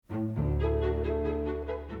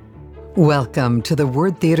Welcome to the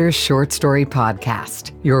Word Theater Short Story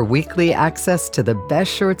Podcast, your weekly access to the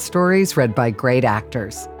best short stories read by great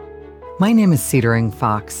actors. My name is Cedering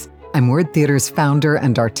Fox. I'm Word Theater's founder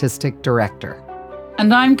and artistic director.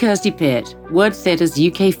 And I'm Kirsty Peart, Word Theater's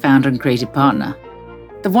UK founder and creative partner.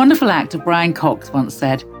 The wonderful actor Brian Cox once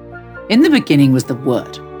said, "In the beginning was the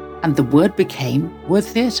Word, and the Word became Word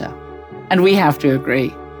Theatre." And we have to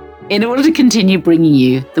agree. In order to continue bringing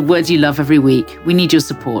you the words you love every week, we need your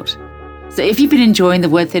support. So if you've been enjoying the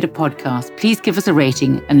Word Theatre podcast, please give us a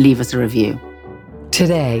rating and leave us a review.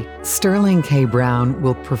 Today, Sterling K. Brown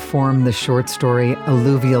will perform the short story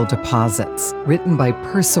Alluvial Deposits, written by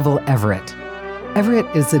Percival Everett. Everett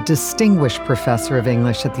is a distinguished professor of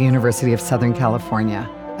English at the University of Southern California,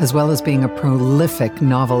 as well as being a prolific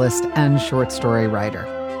novelist and short story writer.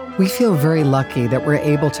 We feel very lucky that we're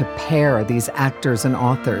able to pair these actors and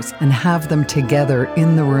authors and have them together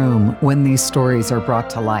in the room when these stories are brought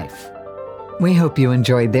to life. We hope you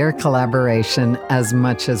enjoy their collaboration as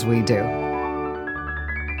much as we do.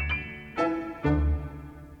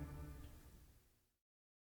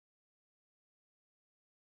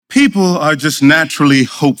 People are just naturally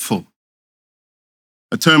hopeful.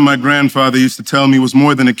 A term my grandfather used to tell me was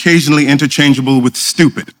more than occasionally interchangeable with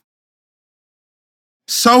stupid.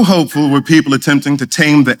 So hopeful were people attempting to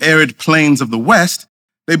tame the arid plains of the West,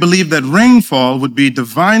 they believed that rainfall would be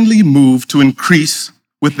divinely moved to increase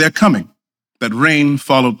with their coming, that rain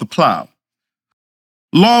followed the plow.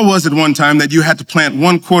 Law was at one time that you had to plant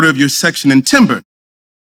 1/4 of your section in timber,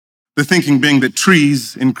 the thinking being that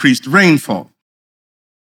trees increased rainfall.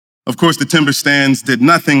 Of course, the timber stands did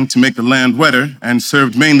nothing to make the land wetter and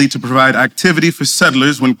served mainly to provide activity for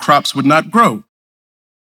settlers when crops would not grow.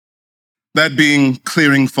 That being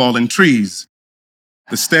clearing fallen trees,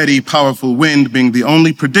 the steady, powerful wind being the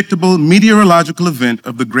only predictable meteorological event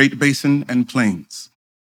of the Great Basin and plains.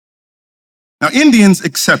 Now, Indians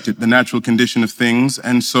accepted the natural condition of things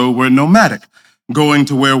and so were nomadic, going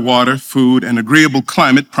to where water, food, and agreeable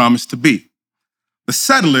climate promised to be. The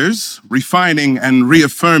settlers, refining and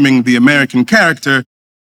reaffirming the American character,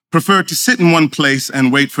 preferred to sit in one place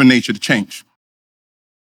and wait for nature to change.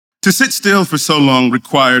 To sit still for so long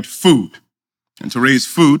required food, and to raise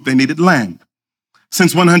food, they needed land.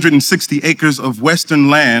 Since 160 acres of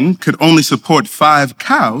western land could only support 5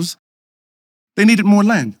 cows, they needed more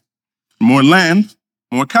land. More land,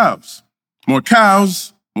 more cows. More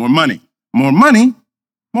cows, more money. More money,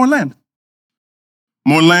 more land.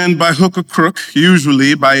 More land by hook or crook,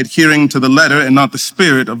 usually by adhering to the letter and not the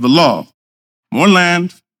spirit of the law. More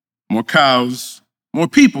land, more cows, more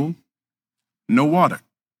people, no water.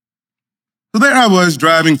 So there I was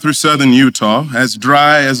driving through southern Utah, as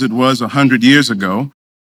dry as it was 100 years ago,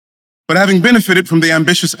 but having benefited from the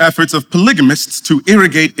ambitious efforts of polygamists to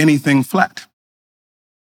irrigate anything flat.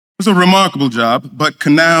 It was a remarkable job, but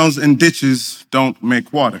canals and ditches don't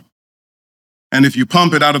make water. And if you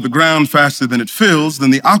pump it out of the ground faster than it fills,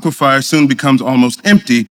 then the aquifer soon becomes almost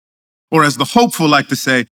empty, or as the hopeful like to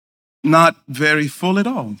say, not very full at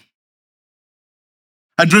all.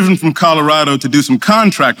 I'd driven from Colorado to do some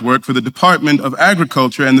contract work for the Department of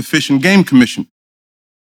Agriculture and the Fish and Game Commission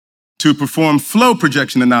to perform flow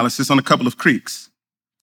projection analysis on a couple of creeks.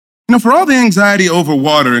 For all the anxiety over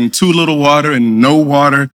water and too little water and no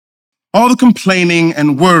water, all the complaining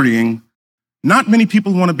and worrying, not many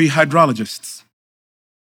people want to be hydrologists.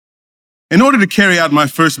 In order to carry out my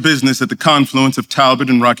first business at the confluence of Talbot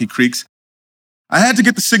and Rocky Creeks, I had to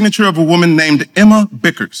get the signature of a woman named Emma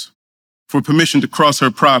Bickers for permission to cross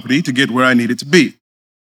her property to get where I needed to be.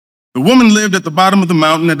 The woman lived at the bottom of the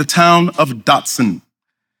mountain at the town of Dotson.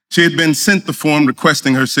 She had been sent the form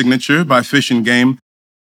requesting her signature by Fish and Game,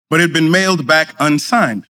 but it had been mailed back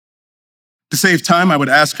unsigned. To save time, I would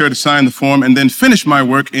ask her to sign the form and then finish my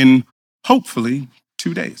work in, hopefully,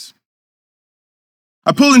 2 days.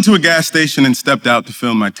 I pulled into a gas station and stepped out to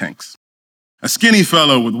fill my tanks. A skinny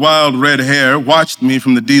fellow with wild red hair watched me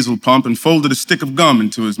from the diesel pump and folded a stick of gum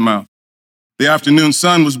into his mouth. The afternoon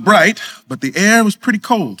sun was bright, but the air was pretty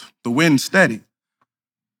cold, the wind steady.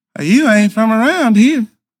 "You ain't from around here,"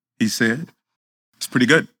 he said. "It's pretty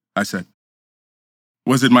good," I said.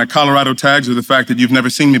 "Was it my Colorado tags or the fact that you've never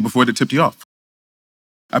seen me before that tipped you off?"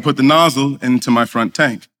 I put the nozzle into my front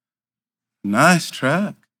tank. "Nice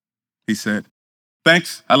truck," he said.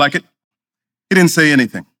 "Thanks, I like it." He didn't say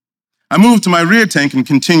anything. I moved to my rear tank and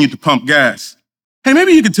continued to pump gas. "Hey,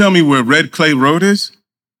 maybe you could tell me where Red Clay Road is?"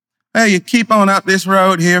 "Hey, you keep on up this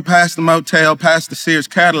road here, past the motel, past the Sears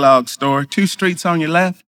catalog store, 2 streets on your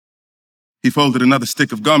left." He folded another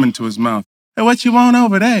stick of gum into his mouth. "Hey, what you want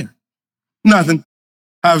over there?" "Nothing.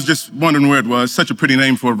 I was just wondering where it was. Such a pretty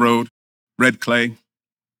name for a road. Red Clay."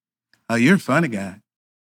 Oh, you're a funny guy.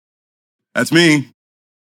 That's me.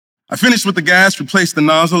 I finished with the gas, replaced the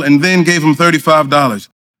nozzle, and then gave him $35.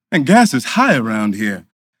 And gas is high around here.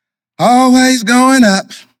 Always going up.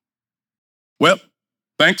 Well,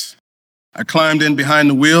 thanks. I climbed in behind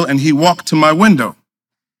the wheel, and he walked to my window.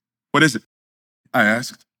 What is it? I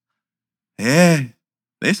asked. Yeah,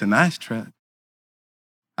 it's a nice truck.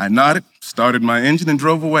 I nodded, started my engine, and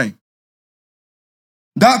drove away.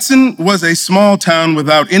 Dotson was a small town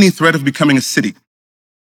without any threat of becoming a city.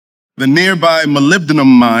 The nearby molybdenum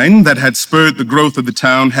mine that had spurred the growth of the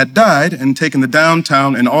town had died and taken the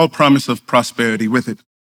downtown and all promise of prosperity with it.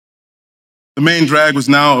 The main drag was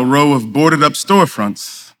now a row of boarded-up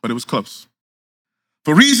storefronts, but it was close.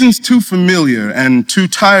 For reasons too familiar and too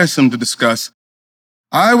tiresome to discuss,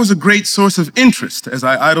 I was a great source of interest as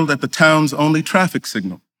I idled at the town's only traffic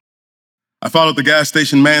signal. I followed the gas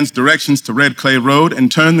station man's directions to Red Clay Road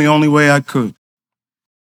and turned the only way I could.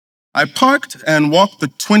 I parked and walked the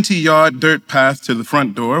 20-yard dirt path to the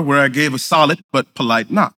front door, where I gave a solid but polite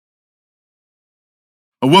knock.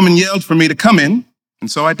 A woman yelled for me to come in, and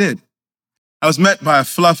so I did. I was met by a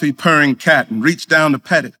fluffy, purring cat and reached down to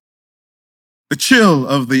pet it. The chill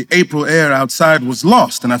of the April air outside was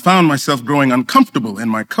lost, and I found myself growing uncomfortable in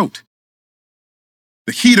my coat.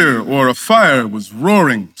 The heater or a fire was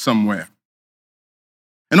roaring somewhere.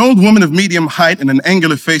 An old woman of medium height and an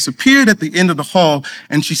angular face appeared at the end of the hall,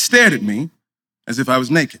 and she stared at me as if I was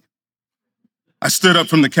naked. I stood up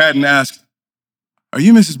from the cat and asked, "Are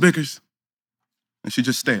you Mrs. Bickers?" And she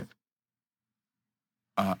just stared.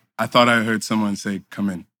 I thought I heard someone say, "Come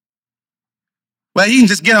in." "Well, you can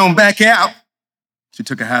just get on back out." She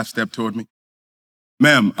took a half step toward me.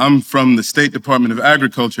 "Ma'am, I'm from the State Department of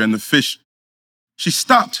Agriculture and the fish." She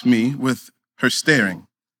stopped me with her staring,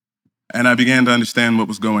 and I began to understand what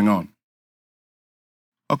was going on.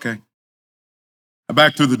 Okay. I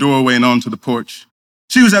backed through the doorway and onto the porch.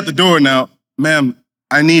 She was at the door now. "Ma'am,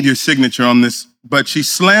 I need your signature on this," but she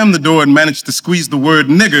slammed the door and managed to squeeze the word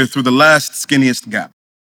nigger through the last skinniest gap.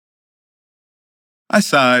 I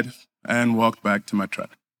sighed and walked back to my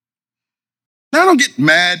truck. Now, I don't get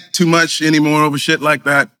mad too much anymore over shit like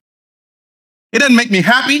that. It doesn't make me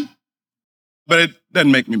happy, but it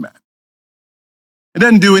doesn't make me mad. It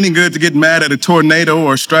doesn't do any good to get mad at a tornado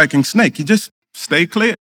or a striking snake. You just stay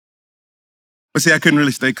clear. But see, I couldn't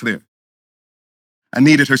really stay clear. I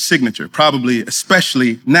needed her signature, probably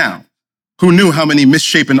especially now. Who knew how many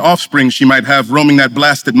misshapen offspring she might have roaming that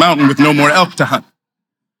blasted mountain with no more elk to hunt?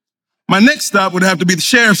 My next stop would have to be the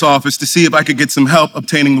sheriff's office to see if I could get some help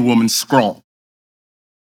obtaining the woman's scrawl.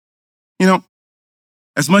 You know,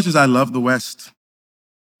 as much as I love the West,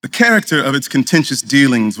 the character of its contentious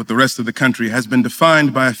dealings with the rest of the country has been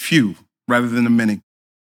defined by a few rather than the many.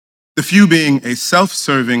 The few being a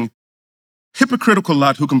self-serving, hypocritical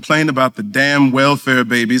lot who complain about the damn welfare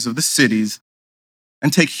babies of the cities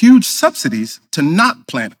and take huge subsidies to not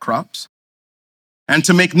plant crops and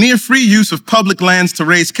to make near-free use of public lands to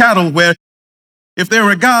raise cattle where, if there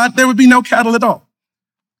were a God, there would be no cattle at all.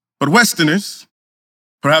 But Westerners,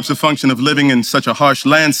 perhaps a function of living in such a harsh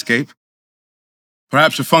landscape,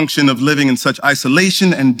 perhaps a function of living in such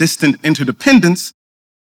isolation and distant interdependence,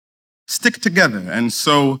 stick together, and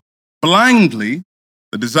so blindly,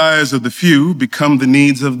 the desires of the few become the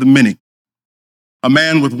needs of the many. A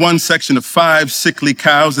man with one section of 5 sickly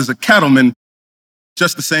cows is a cattleman,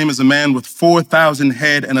 just the same as a man with 4,000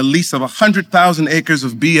 head and a lease of 100,000 acres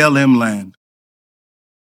of BLM land.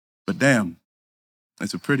 But damn,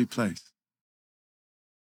 it's a pretty place.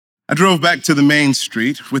 I drove back to the main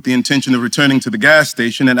street with the intention of returning to the gas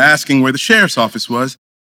station and asking where the sheriff's office was,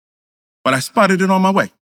 but I spotted it on my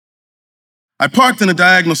way. I parked in a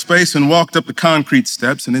diagonal space and walked up the concrete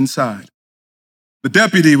steps and inside. The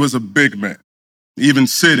deputy was a big man, even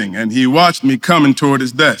sitting, and he watched me coming toward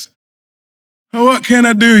his desk. "What can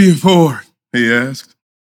I do you for?" he asked.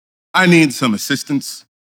 "I need some assistance."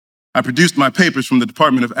 I produced my papers from the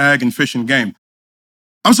Department of Ag and Fish and Game.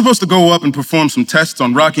 "I'm supposed to go up and perform some tests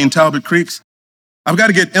on Rocky and Talbot Creeks. I've got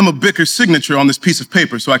to get Emma Bicker's signature on this piece of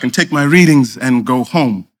paper so I can take my readings and go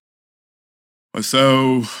home."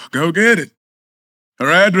 "So, go get it.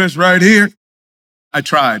 Her address right here." I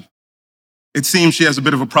tried. It seems she has a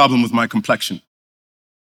bit of a problem with my complexion.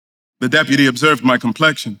 The deputy observed my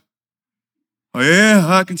complexion. "Oh yeah,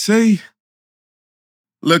 I can see.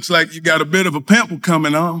 Looks like you got a bit of a pimple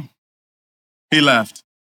coming on." He laughed.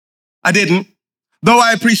 I didn't, though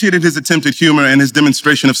I appreciated his attempted humor and his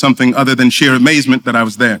demonstration of something other than sheer amazement that I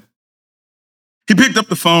was there. He picked up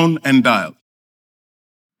the phone and dialed.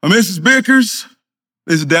 "Mrs. Bickers,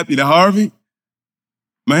 this is Deputy Harvey."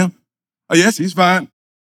 "Ma'am?" "Oh, yes, he's fine."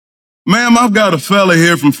 Ma'am, I've got a fella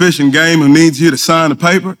here from Fish and Game who needs you to sign a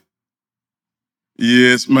paper.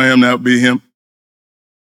 Yes, ma'am, that'll be him.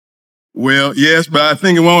 Well, yes, but I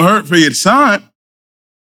think it won't hurt for you to sign.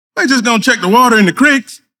 They just gonna check the water in the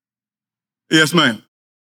creeks. Yes, ma'am.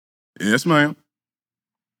 Yes, ma'am.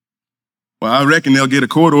 Well, I reckon they'll get a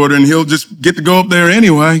court order and he'll just get to go up there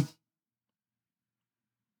anyway.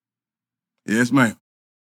 Yes, ma'am.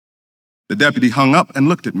 The deputy hung up and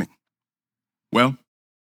looked at me. Well,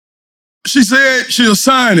 she said she'll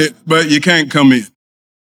sign it, but you can't come in.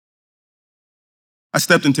 I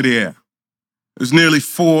stepped into the air. It was nearly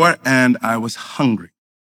 4 and I was hungry.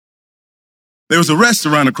 There was a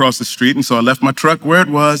restaurant across the street, and so I left my truck where it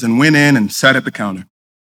was and went in and sat at the counter.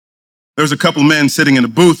 There was a couple men sitting in a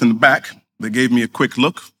booth in the back. They gave me a quick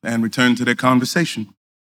look and returned to their conversation.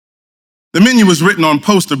 The menu was written on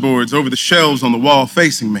poster boards over the shelves on the wall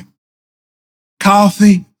facing me.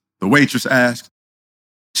 Coffee? The waitress asked.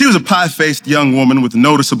 She was a pie-faced young woman with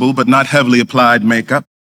noticeable but not heavily applied makeup.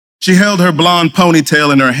 She held her blonde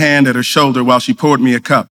ponytail in her hand at her shoulder while she poured me a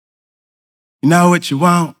cup. You know what you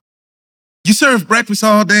want? You serve breakfast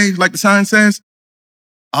all day, like the sign says?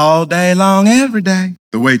 All day long, every day,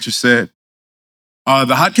 the waitress said. Are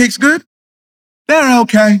the hotcakes good? They're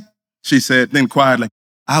okay, she said, then quietly,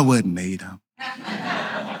 I wouldn't eat them.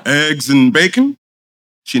 Eggs and bacon?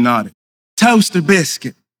 She nodded. Toast or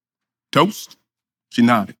biscuit? Toast? She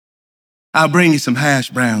nodded. I'll bring you some hash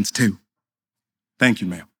browns, too. Thank you,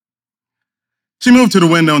 ma'am. She moved to the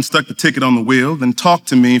window and stuck the ticket on the wheel, then talked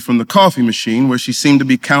to me from the coffee machine where she seemed to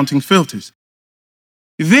be counting filters.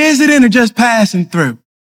 You visiting or just passing through?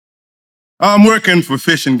 I'm working for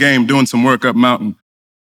Fish and Game, doing some work up mountain.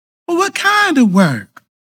 Well, what kind of work?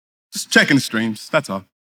 Just checking the streams, that's all.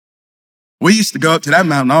 We used to go up to that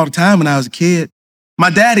mountain all the time when I was a kid. My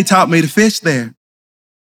daddy taught me to fish there.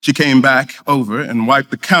 She came back over and wiped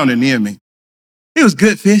the counter near me. It was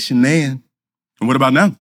good fishing then. And what about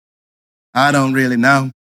now? I don't really know.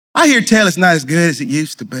 I hear tell it's not as good as it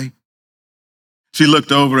used to be. She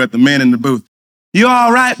looked over at the men in the booth. You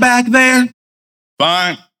all right back there?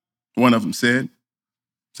 Fine, one of them said.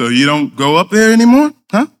 So you don't go up there anymore,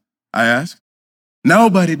 huh? I asked.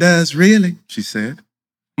 Nobody does, really, she said.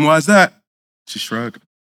 Why's that? She shrugged.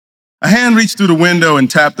 A hand reached through the window and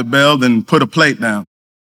tapped the bell, then put a plate down.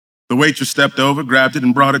 The waitress stepped over, grabbed it,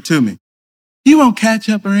 and brought it to me. You want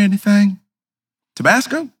ketchup or anything?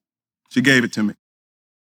 Tabasco? She gave it to me.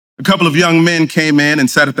 A couple of young men came in and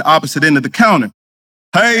sat at the opposite end of the counter.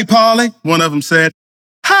 Hey, Polly, one of them said.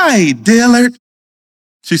 Hi, Dillard.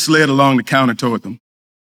 She slid along the counter toward them.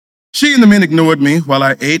 She and the men ignored me while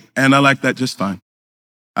I ate, and I liked that just fine.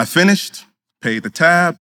 I finished, paid the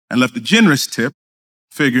tab, and left a generous tip,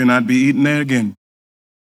 figuring I'd be eating there again.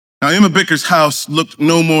 Now, Emma Bicker's house looked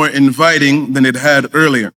no more inviting than it had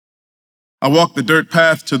earlier. I walked the dirt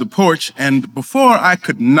path to the porch, and before I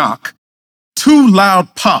could knock, 2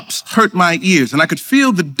 loud pops hurt my ears, and I could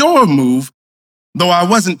feel the door move, though I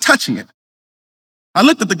wasn't touching it. I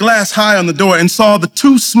looked at the glass high on the door and saw the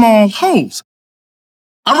 2 small holes.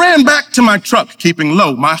 I ran back to my truck, keeping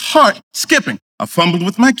low, my heart skipping. I fumbled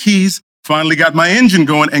with my keys, finally got my engine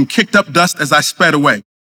going, and kicked up dust as I sped away.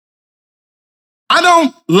 I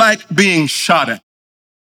don't like being shot at.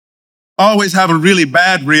 I always have a really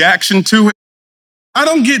bad reaction to it. I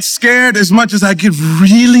don't get scared as much as I get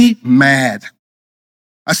really mad.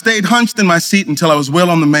 I stayed hunched in my seat until I was well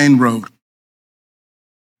on the main road.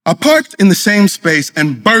 I parked in the same space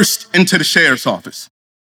and burst into the sheriff's office.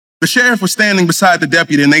 The sheriff was standing beside the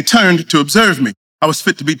deputy and they turned to observe me. I was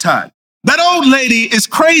fit to be tied. That old lady is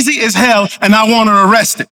crazy as hell and I want her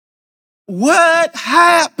arrested. What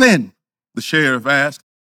happened? The sheriff asked.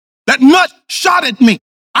 That nut shot at me.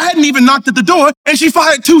 I hadn't even knocked at the door and she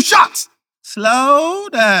fired 2 shots. Slow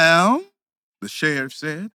down, the sheriff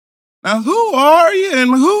said. Now, who are you and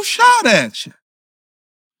who shot at you?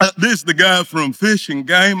 This is the guy from Fish and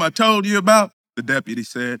Game I told you about, the deputy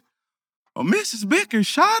said. Oh, Mrs. Bicker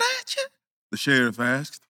shot at you? The sheriff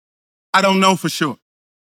asked. I don't know for sure.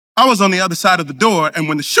 I was on the other side of the door, and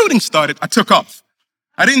when the shooting started, I took off.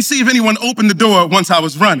 I didn't see if anyone opened the door once I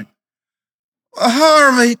was running.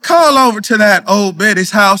 Harvey, call over to that old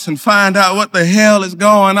Betty's house and find out what the hell is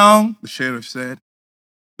going on, the sheriff said.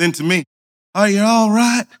 Then to me, are you all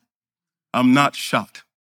right? I'm not shot.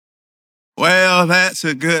 Well, that's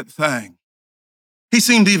a good thing. He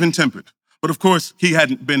seemed even-tempered, but of course, he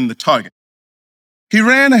hadn't been the target. He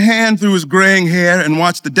ran a hand through his graying hair and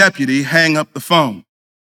watched the deputy hang up the phone.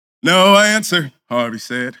 No answer, Harvey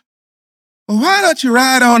said. Well, why don't you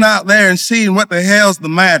ride on out there and see what the hell's the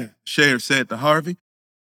matter, the sheriff said to Harvey.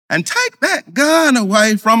 and take that gun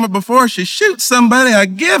away from her before she shoots somebody I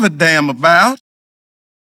give a damn about.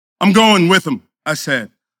 I'm going with him, I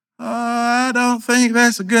said. I don't think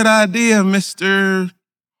that's a good idea, Mr.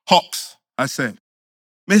 Hawks, I said.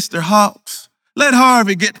 Mr. Hawks, let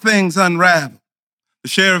Harvey get things unraveled. The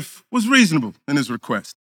sheriff was reasonable in his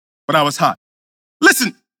request, but I was hot.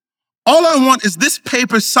 Listen, all I want is this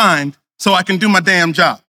paper signed so I can do my damn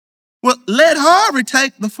job. Well, let Harvey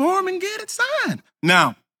take the form and get it signed.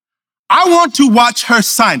 Now, I want to watch her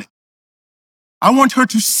sign it. I want her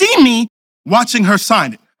to see me watching her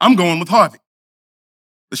sign it. I'm going with Harvey.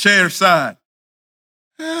 The sheriff sighed.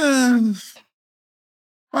 Well,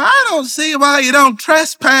 I don't see why you don't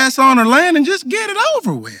trespass on her land and just get it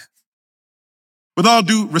over with. With all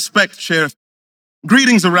due respect, Sheriff,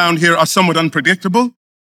 greetings around here are somewhat unpredictable,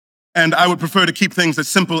 and I would prefer to keep things as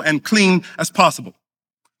simple and clean as possible.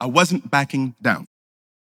 I wasn't backing down.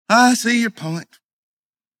 I see your point.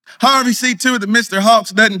 Harvey, see to it that Mr.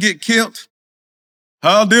 Hawks doesn't get killed.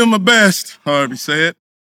 I'll do my best, Harvey said.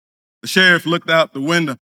 The sheriff looked out the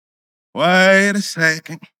window. Wait a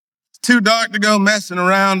second. It's too dark to go messing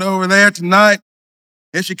around over there tonight.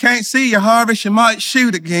 If she can't see you, Harvey, she might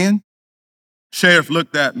shoot again. Sheriff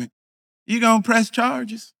looked at me. You gonna press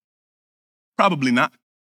charges? Probably not.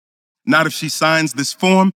 Not if she signs this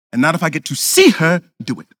form, and not if I get to see her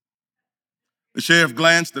do it. The sheriff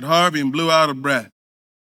glanced at Harvey and blew out a breath.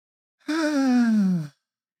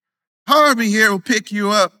 Harvey here will pick you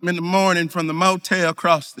up in the morning from the motel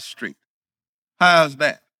across the street. How's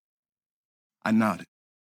that? I nodded.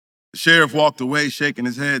 The sheriff walked away, shaking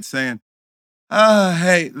his head, saying, I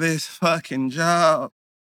hate this fucking job.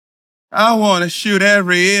 I want to shoot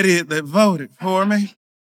every idiot that voted for me.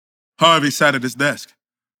 Harvey sat at his desk.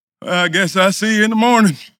 I guess I'll see you in the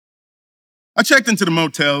morning. I checked into the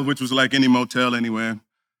motel, which was like any motel anywhere.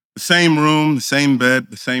 The same room, the same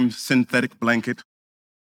bed, the same synthetic blanket,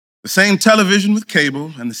 the same television with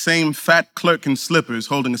cable, and the same fat clerk in slippers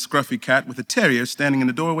holding a scruffy cat with a terrier standing in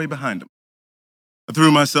the doorway behind him. I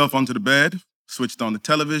threw myself onto the bed, switched on the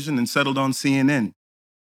television, and settled on CNN.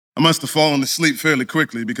 I must have fallen asleep fairly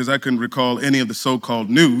quickly because I couldn't recall any of the so-called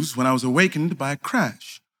news when I was awakened by a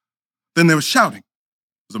crash. Then there was shouting.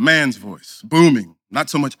 It was a man's voice, booming, not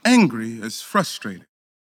so much angry as frustrated.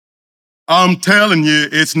 I'm telling you,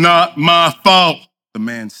 it's not my fault, the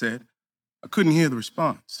man said. I couldn't hear the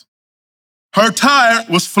response. Her tire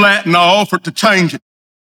was flat and I offered to change it.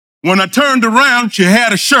 When I turned around, she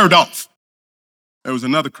had her shirt off. There was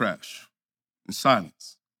another crash and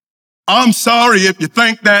silence. I'm sorry if you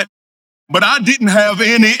think that, but I didn't have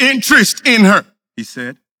any interest in her, he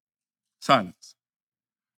said. Silence.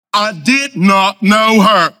 I did not know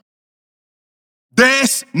her.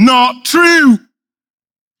 That's not true.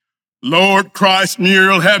 Lord Christ,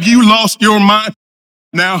 Muriel, have you lost your mind?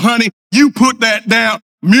 Now, honey, you put that down.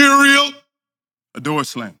 Muriel! A door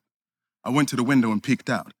slammed. I went to the window and peeked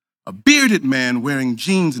out. A bearded man wearing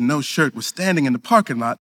jeans and no shirt was standing in the parking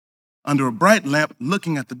lot under a bright lamp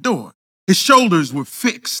looking at the door. His shoulders were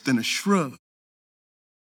fixed in a shrug.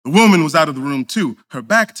 The woman was out of the room too, her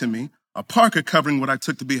back to me, a parka covering what I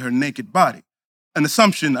took to be her naked body, an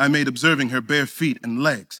assumption I made observing her bare feet and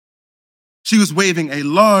legs. She was waving a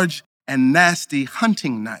large and nasty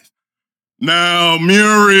hunting knife. Now,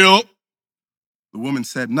 Muriel. The woman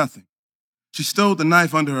said nothing. She stowed the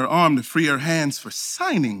knife under her arm to free her hands for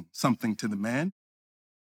signing something to the man,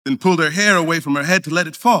 then pulled her hair away from her head to let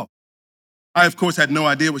it fall. I, of course, had no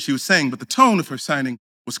idea what she was saying, but the tone of her signing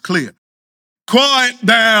was clear. Quiet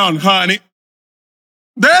down, honey.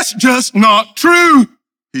 That's just not true,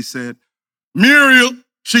 he said. Muriel,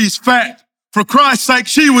 she's fat. For Christ's sake,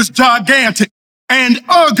 she was gigantic and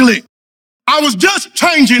ugly. I was just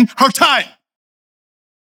changing her tire.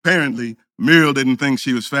 Apparently, Muriel didn't think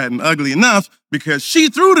she was fat and ugly enough because she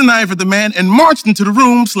threw the knife at the man and marched into the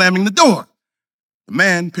room, slamming the door. The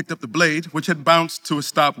man picked up the blade, which had bounced to a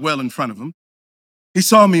stop well in front of him. He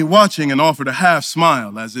saw me watching and offered a half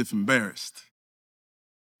smile as if embarrassed.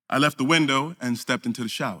 I left the window and stepped into the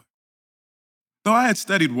shower. Though I had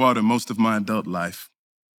studied water most of my adult life,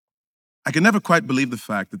 I could never quite believe the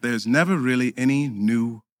fact that there's never really any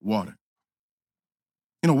new water.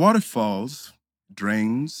 Water falls,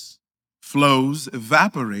 drains, flows,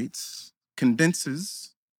 evaporates,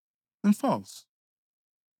 condenses, and falls.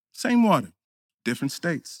 Same water, different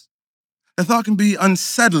states. The thought can be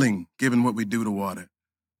unsettling given what we do to water,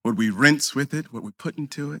 what we rinse with it, what we put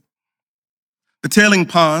into it. The tailing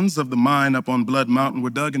ponds of the mine up on Blood Mountain were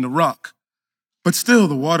dug into rock, but still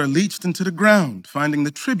the water leached into the ground, finding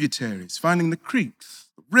the tributaries, finding the creeks,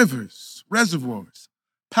 rivers, reservoirs,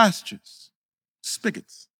 pastures,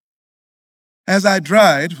 spigots. As I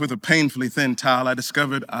dried with a painfully thin towel, I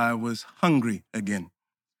discovered I was hungry again.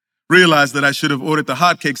 Realized that I should have ordered the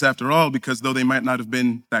hotcakes after all, because though they might not have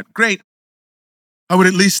been that great, I would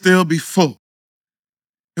at least still be full.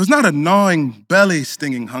 It was not a gnawing,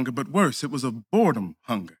 belly-stinging hunger, but worse, it was a boredom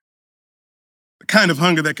hunger. The kind of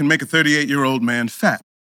hunger that can make a 38-year-old man fat.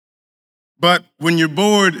 But when you're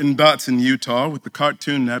bored in Dotson, Utah, with the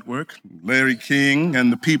Cartoon Network, Larry King,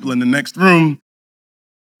 and the people in the next room,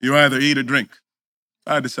 you either eat or drink.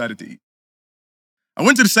 I decided to eat. I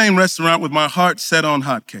went to the same restaurant with my heart set on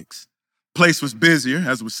hotcakes. The place was busier,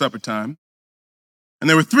 as it was supper time, and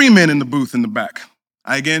there were 3 men in the booth in the back.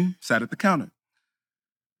 I again sat at the counter.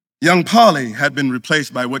 Young Polly had been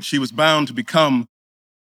replaced by what she was bound to become,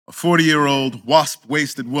 a 40-year-old,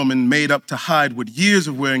 wasp-waisted woman made up to hide what years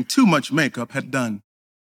of wearing too much makeup had done.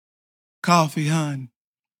 "Coffee, hon."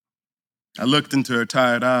 I looked into her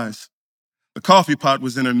tired eyes. The coffee pot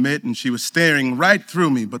was in her mitt, and she was staring right through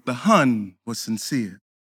me, but the "hun" was sincere,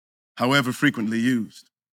 however frequently used.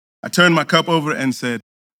 I turned my cup over and said,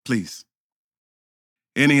 "Please."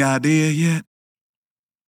 "Any idea yet?"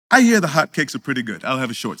 "I hear the hotcakes are pretty good. I'll have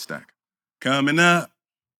a short stack." "Coming up."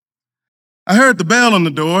 I heard the bell on the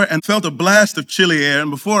door and felt a blast of chilly air,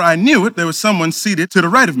 and before I knew it, there was someone seated to the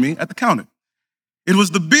right of me at the counter. It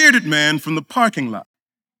was the bearded man from the parking lot.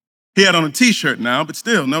 He had on a t-shirt now, but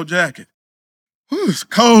still no jacket. "Whew, it's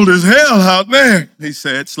cold as hell out there," he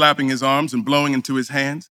said, slapping his arms and blowing into his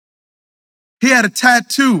hands. He had a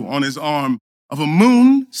tattoo on his arm of a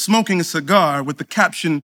moon smoking a cigar with the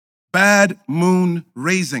caption, "Bad Moon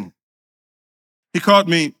Raising." He caught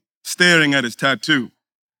me staring at his tattoo.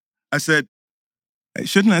 I said, "Hey,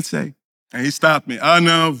 shouldn't I say?" And he stopped me. I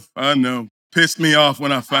know. Pissed me off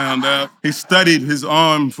when I found out. He studied his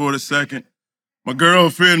arm for a second. "My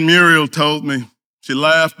girlfriend Muriel told me." She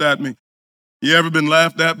laughed at me. "You ever been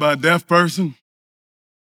laughed at by a deaf person?"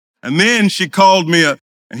 And then she called me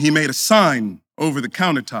and he made a sign over the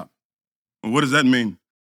countertop. "Well, what does that mean?"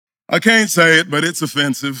 "I can't say it, but it's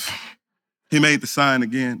offensive." He made the sign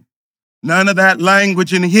again. "None of that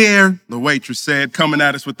language in here," the waitress said, coming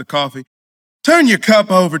at us with the coffee. "Turn your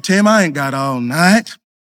cup over, Tim. I ain't got all night."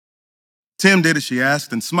 Tim did as she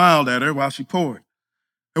asked and smiled at her while she poured.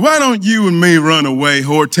 "Hey, why don't you and me run away,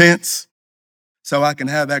 Hortense?" "So I can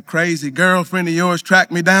have that crazy girlfriend of yours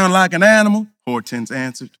track me down like an animal?" Hortense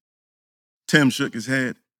answered. Tim shook his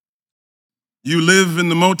head. "You live in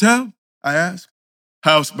the motel?" I asked.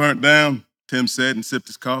 "House burnt down," Tim said and sipped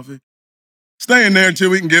his coffee. "Stay in there until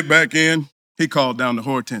we can get back in." He called down to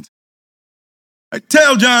Hortense. "Hey,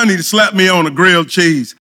 tell Johnny to slap me on a grilled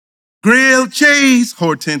cheese." "Grilled cheese,"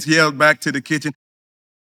 Hortense yelled back to the kitchen.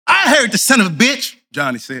 "I heard the son of a bitch,"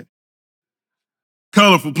 Johnny said.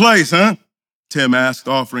 "Colorful place, huh?" Tim asked,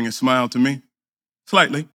 offering a smile to me.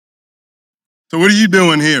 "Slightly." "So what are you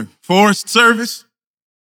doing here? Forest Service?"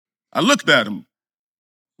 I looked at him.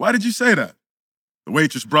 "Why did you say that?" The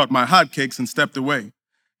waitress brought my hotcakes and stepped away.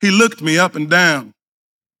 He looked me up and down.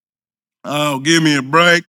 "Oh, give me a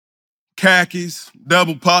break. Khakis,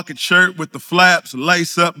 double pocket shirt with the flaps,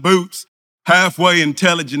 lace-up boots, halfway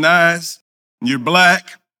intelligent eyes. You're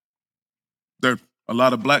black." "There are a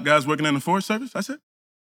lot of black guys working in the Forest Service?" I said.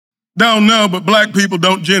 "Don't know, but black people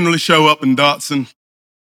don't generally show up in Dotson."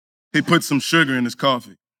 He put some sugar in his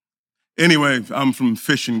coffee. "Anyway, I'm from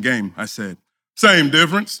Fish and Game," I said. "Same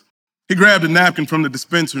difference." He grabbed a napkin from the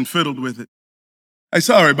dispenser and fiddled with it. "Hey,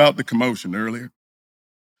 sorry about the commotion earlier.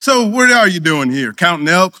 So what are you doing here? Counting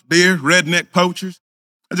elk, deer, redneck poachers?"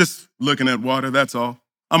 "I'm just looking at water, that's all.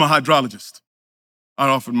 I'm a hydrologist." I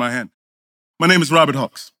offered my hand. "My name is Robert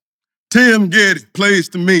Hawks." "Tim Getty,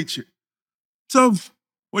 pleased to meet you." "So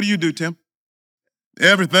what do you do, Tim?"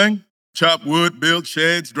 "Everything. Chop wood, build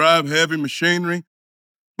sheds, drive heavy machinery.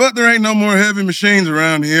 But there ain't no more heavy machines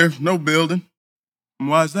around here, no building." "And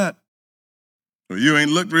why's that?" "Well, you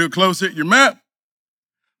ain't looked real close at your map.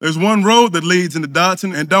 There's one road that leads into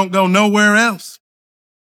Dotson and don't go nowhere else.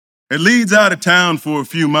 It leads out of town for a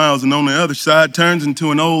few miles and on the other side turns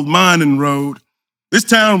into an old mining road. This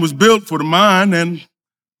town was built for the mine and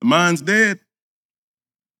the mine's dead."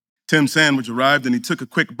 Tim's sandwich arrived and he took a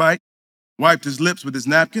quick bite, wiped his lips with his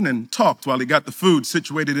napkin, and talked while he got the food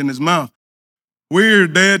situated in his mouth. "We're a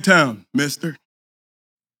dead town, mister."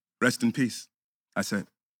 "Rest in peace," I said.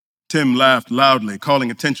 Tim laughed loudly, calling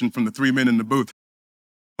attention from the 3 men in the booth.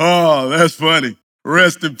 "Oh, that's funny.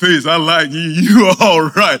 Rest in peace. I like you. You all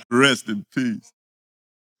right. Rest in peace."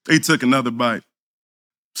 He took another bite.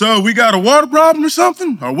 "So we got a water problem or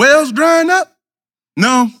something? Are wells drying up?"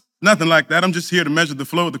 "No, nothing like that. I'm just here to measure the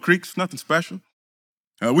flow of the creeks. Nothing special."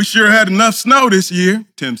 We sure had enough snow this year,"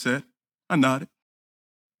 Tim said. I nodded.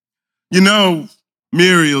 You know,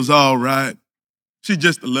 Muriel's all right. She's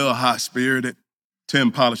just a little high-spirited.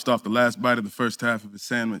 Tim polished off the last bite of the first half of his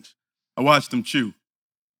sandwich. I watched him chew.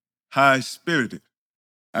 High-spirited.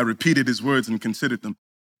 I repeated his words and considered them.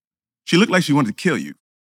 She looked like she wanted to kill you.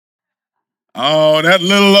 Oh, that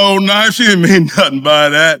little old knife, she didn't mean nothing by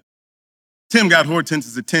that. Tim got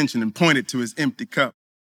Hortense's attention and pointed to his empty cup.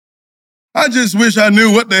 I just wish I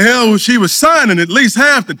knew what the hell she was signing at least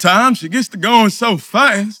half the time. She gets to going so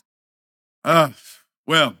fast.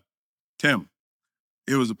 Well, Tim,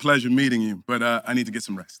 it was a pleasure meeting you, but I need to get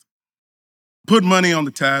some rest. Put money on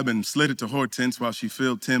the tab and slid it to Hortense while she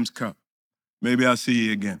filled Tim's cup. Maybe I'll see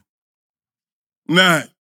you again. Night.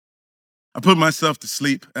 I put myself to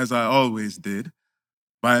sleep, as I always did,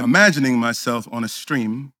 by imagining myself on a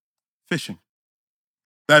stream fishing.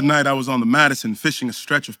 That night, I was on the Madison fishing a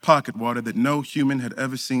stretch of pocket water that no human had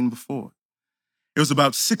ever seen before. It was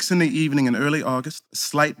about 6 p.m. in early August, a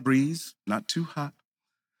slight breeze, not too hot.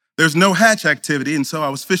 There's no hatch activity, and so I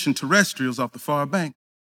was fishing terrestrials off the far bank.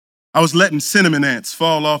 I was letting cinnamon ants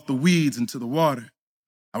fall off the weeds into the water.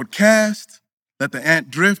 I would cast, let the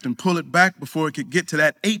ant drift, and pull it back before it could get to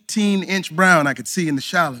that 18-inch brown I could see in the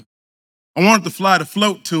shallow. I wanted the fly to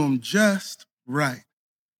float to him just right.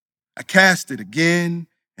 I cast it again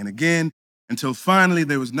and again until finally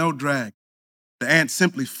there was no drag. The ant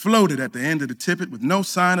simply floated at the end of the tippet with no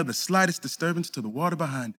sign of the slightest disturbance to the water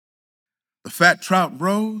behind it. The fat trout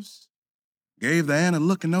rose, gave the ant a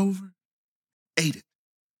looking over, ate it.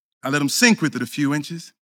 I let him sink with it a few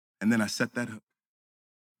inches, and then I set that hook.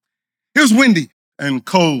 It was windy and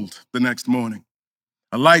cold the next morning.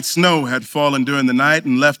 A light snow had fallen during the night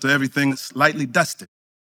and left everything slightly dusted.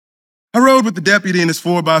 I rode with the deputy in his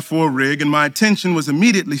 4x4 rig, and my attention was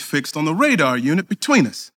immediately fixed on the radar unit between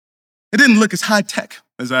us. It didn't look as high-tech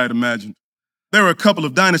as I had imagined. There were a couple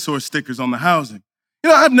of dinosaur stickers on the housing.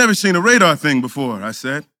 I've never seen a radar thing before, I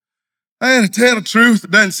said. To tell the truth,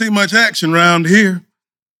 it doesn't see much action around here.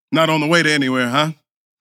 Not on the way to anywhere, huh?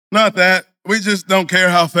 Not that. We just don't care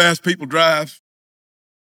how fast people drive.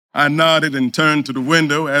 I nodded and turned to the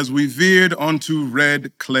window as we veered onto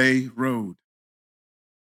Red Clay Road.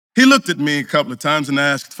 He looked at me a couple of times and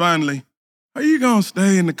asked finally, "Are you gonna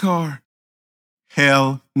stay in the car?"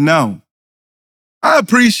 Hell no. I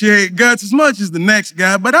appreciate guts as much as the next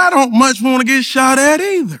guy, but I don't much want to get shot at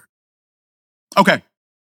either. Okay,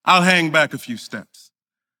 I'll hang back a few steps.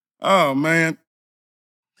 Oh, man.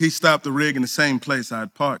 He stopped the rig in the same place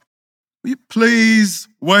I'd parked. "Will you please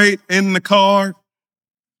wait in the car?"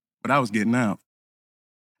 But I was getting out.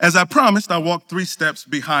 As I promised, I walked 3 steps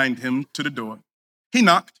behind him to the door. He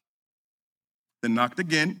knocked, then knocked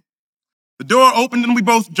again. The door opened and we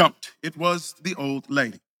both jumped. It was the old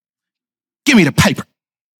lady. "Give me the paper,"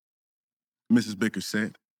 Mrs. Bickers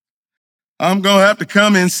said. "I'm going to have to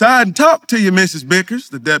come inside and talk to you, Mrs. Bickers,"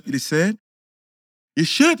 the deputy said. "You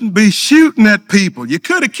shouldn't be shooting at people. You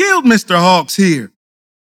could have killed Mr. Hawks here."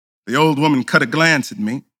 The old woman cut a glance at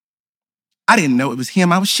me. I didn't know it was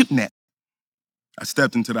him I was shooting at. I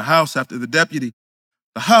stepped into the house after the deputy.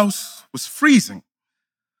 The house was freezing.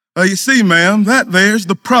 "You see, ma'am, that there's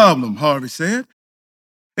the problem," Harvey said.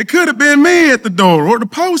 "It could have been me at the door or the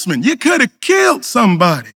postman. You could have killed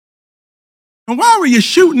somebody. And why were you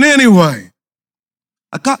shooting anyway?"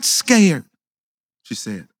 "I got scared," she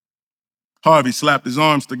said. Harvey slapped his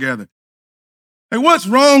arms together. "Hey, what's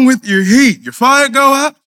wrong with your heat? Your fire go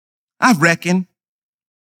out?" "I reckon."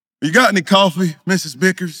 "You got any coffee, Mrs.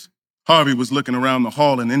 Bickers?" Harvey was looking around the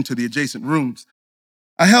hall and into the adjacent rooms.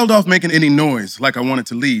 I held off making any noise like I wanted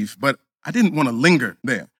to leave, but I didn't want to linger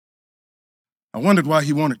there. I wondered why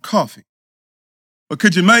he wanted coffee. "Well,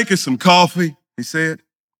 could you make us some coffee?" he said.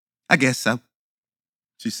 "I guess so,"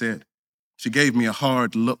 she said. She gave me a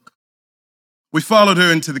hard look. We followed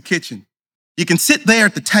her into the kitchen. "You can sit there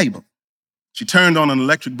at the table." She turned on an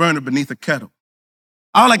electric burner beneath a kettle.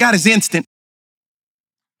 "All I got is instant."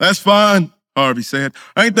 "That's fine," Harvey said.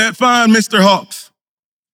 "Ain't that fine, Mr. Hawks?"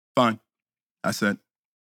 "Fine," I said.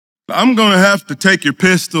 "I'm going to have to take your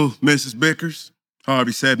pistol, Mrs. Bickers,"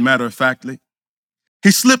 Harvey said matter-of-factly.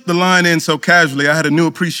 He slipped the line in so casually I had a new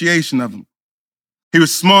appreciation of him. He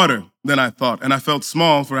was smarter than I thought, and I felt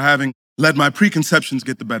small for having let my preconceptions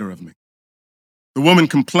get the better of me. The woman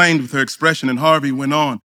complained with her expression, and Harvey went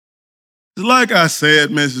on. "Like I said,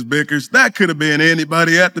 Mrs. Bickers, that could have been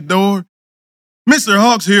anybody at the door. Mr.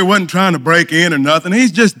 Hawks here wasn't trying to break in or nothing.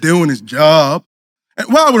 He's just doing his job. And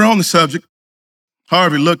while we're on the subject,"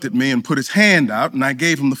 Harvey looked at me and put his hand out, and I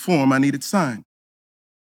gave him the form I needed signed.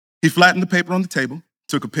 He flattened the paper on the table,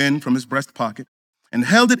 took a pen from his breast pocket, and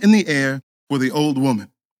held it in the air for the old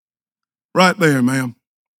woman. "Right there, ma'am."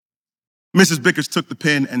 Mrs. Bickers took the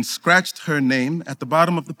pen and scratched her name at the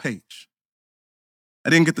bottom of the page. I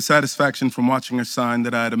didn't get the satisfaction from watching her sign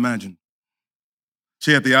that I had imagined.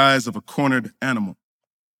 She had the eyes of a cornered animal.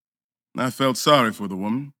 And I felt sorry for the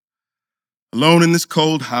woman. Alone in this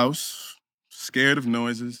cold house, scared of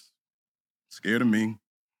noises, scared of me.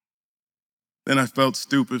 Then I felt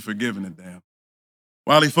stupid for giving a damn.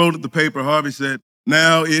 While he folded the paper, Harvey said,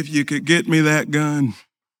 "Now, if you could get me that gun."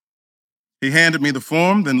 He handed me the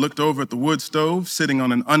form, then looked over at the wood stove sitting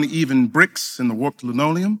on an uneven bricks in the warped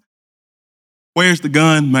linoleum. "Where's the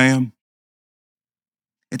gun, ma'am?"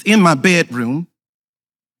 "It's in my bedroom.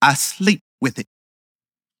 I sleep with it."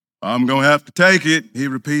 "I'm gonna have to take it," he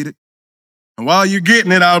repeated. "And while you're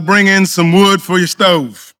getting it, I'll bring in some wood for your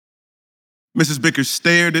stove." Mrs. Bickers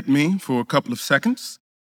stared at me for a couple of seconds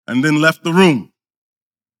and then left the room.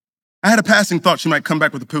 I had a passing thought she might come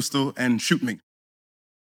back with a pistol and shoot me.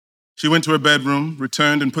 She went to her bedroom,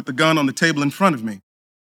 returned, and put the gun on the table in front of me.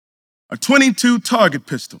 A .22 target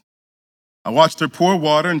pistol. I watched her pour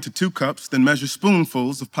water into 2 cups, then measure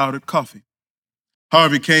spoonfuls of powdered coffee.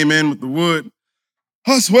 Harvey came in with the wood.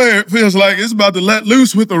 "I swear it feels like it's about to let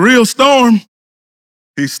loose with a real storm."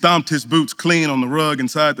 He stomped his boots clean on the rug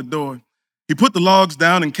inside the door. He put the logs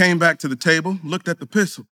down and came back to the table, looked at the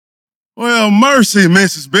pistol. "Well, mercy,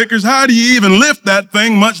 Mrs. Bickers, how do you even lift that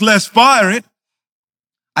thing, much less fire it?"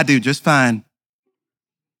 "I do just fine.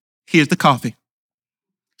 Here's the coffee."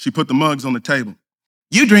 She put the mugs on the table.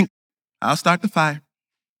 "You drink. I'll start the fire."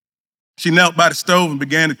 She knelt by the stove and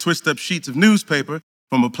began to twist up sheets of newspaper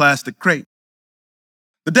from a plastic crate.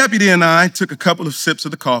 The deputy and I took a couple of sips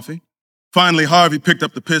of the coffee. Finally, Harvey picked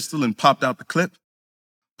up the pistol and popped out the clip,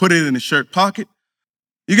 put it in his shirt pocket.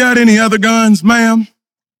 "You got any other guns, ma'am?"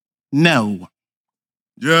 "No."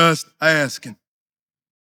 "Just asking."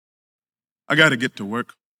 "I gotta get to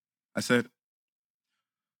work," I said.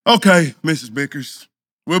 "Okay, Mrs. Bickers,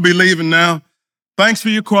 we'll be leaving now. Thanks for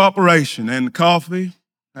your cooperation and the coffee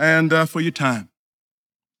and for your time."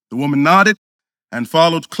 The woman nodded and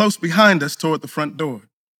followed close behind us toward the front door.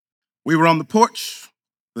 We were on the porch.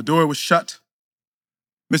 The door was shut.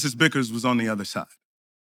 Mrs. Bickers was on the other side.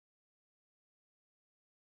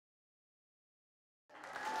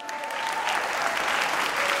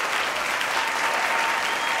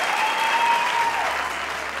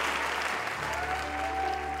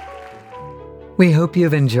 We hope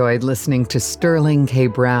you've enjoyed listening to Sterling K.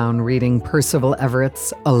 Brown reading Percival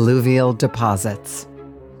Everett's Alluvial Deposits.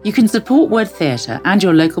 You can support Word Theatre and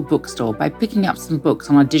your local bookstore by picking up some books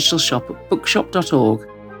on our digital shop at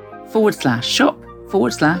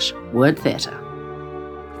bookshop.org/shop/Word Theatre.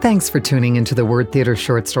 Thanks for tuning into the Word Theatre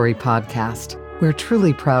Short Story Podcast. We're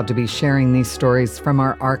truly proud to be sharing these stories from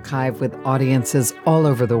our archive with audiences all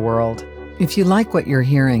over the world. If you like what you're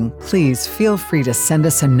hearing, please feel free to send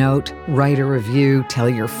us a note, write a review, tell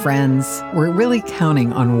your friends. We're really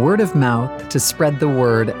counting on word of mouth to spread the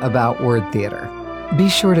word about Word Theatre. Be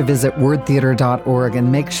sure to visit wordtheatre.org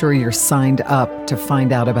and make sure you're signed up to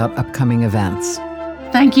find out about upcoming events.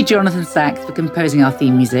 Thank you, Jonathan Sachs, for composing our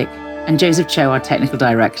theme music, and Joseph Cho, our technical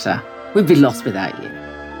director. We'd be lost without you.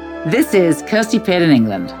 This is Kirsty Peard in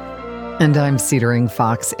England. And I'm Cedar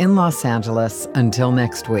Fox in Los Angeles. Until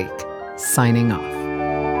next week, signing off.